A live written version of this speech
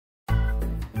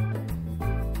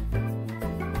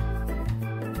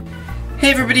Hey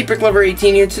everybody,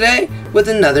 BrickLover18 here today with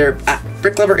another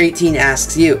BrickLover18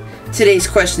 Asks You. Today's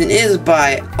question is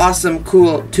by Awesome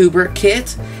Cool Tuber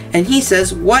Kit, and he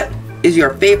says, what is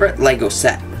your favorite Lego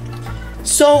set?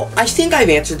 So, I think I've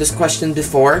answered this question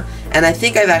before, and I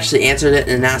think I've actually answered it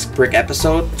in an Ask Brick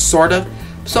episode, sort of,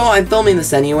 so I'm filming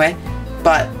this anyway.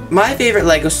 But my favorite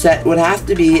Lego set would have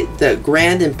to be the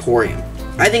Grand Emporium.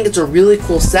 I think it's a really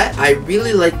cool set. I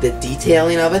really like the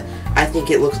detailing of it. I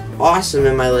think it looks awesome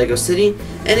in my Lego City,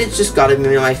 and it's just gotta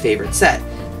be my favorite set.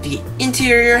 The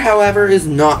interior, however, is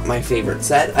not my favorite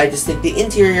set. I just think the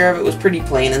interior of it was pretty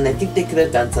plain, and I think they could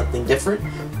have done something different.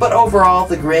 But overall,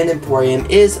 the Grand Emporium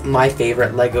is my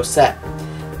favorite Lego set.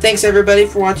 Thanks everybody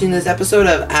for watching this episode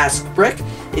of Ask Brick.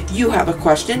 If you have a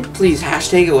question, please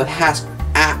hashtag it with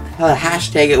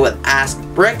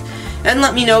AskBrick, and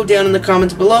let me know down in the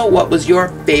comments below what was your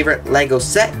favorite Lego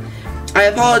set. I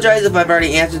apologize if I've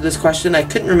already answered this question. I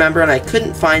couldn't remember, and I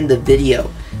couldn't find the video,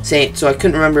 so I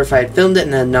couldn't remember if I had filmed it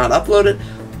and had not uploaded,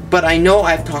 but I know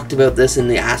I've talked about this in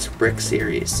the Ask Brick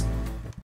series.